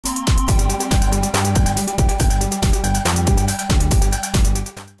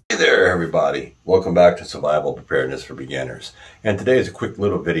everybody, welcome back to Survival Preparedness for Beginners. And today is a quick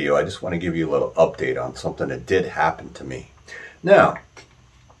little video. I just want to give you a little update on something that did happen to me. Now,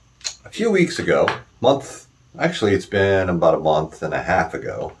 a few weeks ago, actually it's been about a month and a half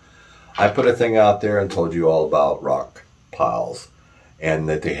ago, I put a thing out there and told you all about Rockpals and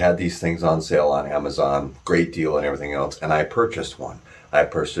that they had these things on sale on Amazon, great deal and everything else, and I purchased one. I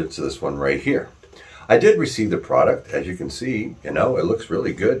purchased this one right here. I did receive the product. As you can see, it looks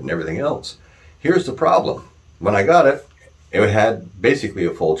really good and everything else. Here's the problem. When I got it, it had basically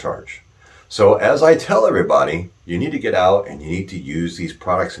a full charge. So as I tell everybody, you need to get out and you need to use these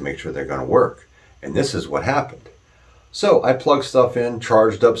products and make sure they're going to work. And this is what happened. So I plugged stuff in,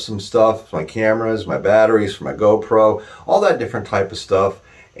 charged up some stuff, my cameras, my batteries for my GoPro, all that different type of stuff,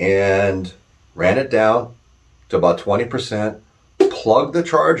 and ran it down to about 20%, plugged the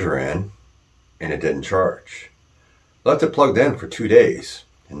charger in, and it didn't charge. Left it plugged in for 2 days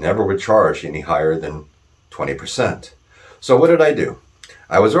and never would charge any higher than 20%. So what did I do?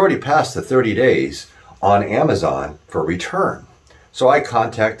 I was already past the 30 days on Amazon for return. So I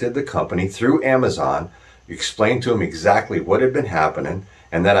contacted the company through Amazon, explained to them exactly what had been happening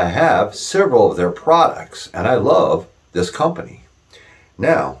and that I have several of their products and I love this company.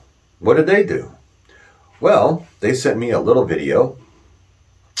 Now, what did they do? Well, they sent me a little video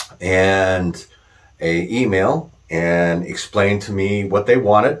and an email and explained to me what they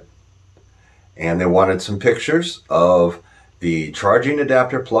wanted, and they wanted some pictures of the charging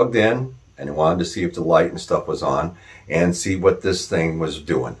adapter plugged in, and they wanted to see if the light and stuff was on and see what this thing was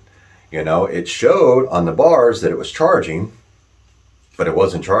doing. It showed on the bars that it was charging, but it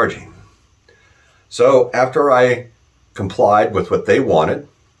wasn't charging. So after I complied with what they wanted,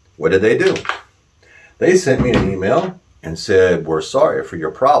 what did they do? They sent me an email and said, "We're sorry for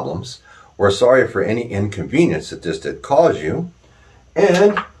your problems. We're sorry for any inconvenience that this did cause you,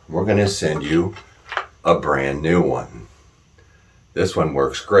 and we're going to send you a brand new one." This one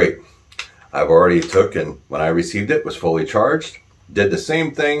works great. I've already took, and when I received it, was fully charged. Did the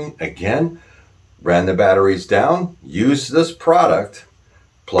same thing again, ran the batteries down, used this product,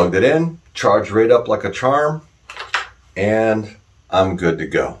 plugged it in, charged right up like a charm, and I'm good to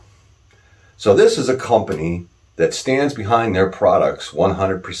go. So this is a company that stands behind their products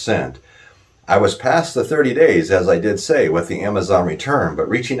 100%. I was past the 30 days, as I did say, with the Amazon return, but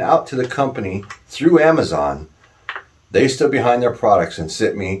reaching out to the company through Amazon, they stood behind their products and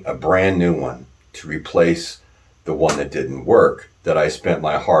sent me a brand new one to replace the one that didn't work, that I spent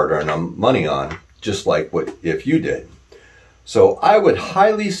my hard-earned money on, just like what if you did. So I would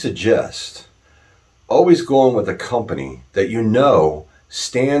highly suggest always going with a company that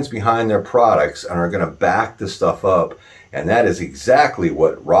stands behind their products and are going to back the stuff up. And that is exactly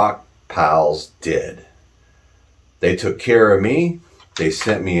what Rockpals did. They took care of me. They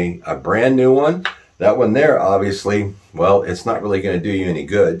sent me a brand new one. That one there, obviously, well, it's not really going to do you any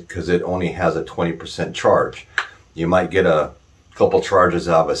good because it only has a 20% charge. You might get a couple charges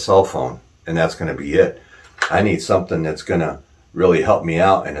out of a cell phone, and that's going to be it. I need something that's going to really help me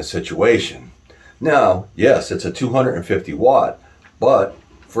out in a situation. Now, yes, it's a 250 watt, but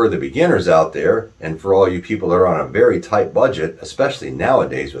for the beginners out there, and for all you people that are on a very tight budget, especially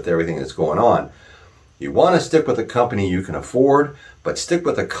nowadays with everything that's going on, you want to stick with a company you can afford, but stick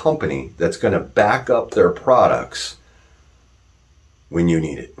with a company that's going to back up their products when you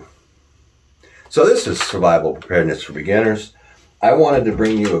need it. So this is Survival Preparedness for Beginners. I wanted to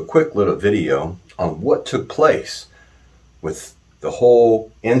bring you a quick little video on what took place with the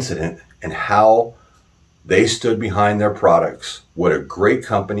whole incident and how they stood behind their products. What a great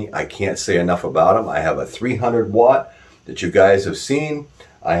company. I can't say enough about them. I have a 300 watt that you guys have seen.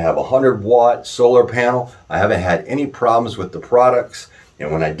 I have a 100 watt solar panel. I haven't had any problems with the products.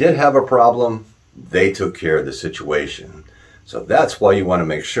 And when I did have a problem, they took care of the situation. So that's why you want to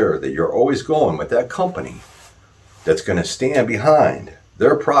make sure that you're always going with that company that's going to stand behind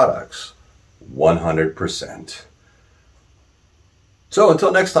their products 100%. So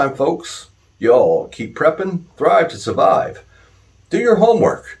until next time, folks, y'all keep prepping, thrive to survive. Do your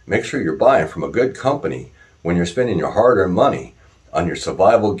homework. Make sure you're buying from a good company when you're spending your hard-earned money on your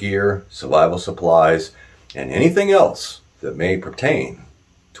survival gear, survival supplies, and anything else that may pertain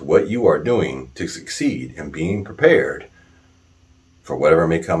to what you are doing to succeed in being prepared for whatever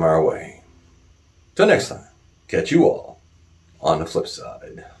may come our way. Till next time, catch you all on the flip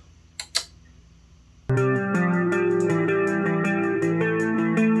side.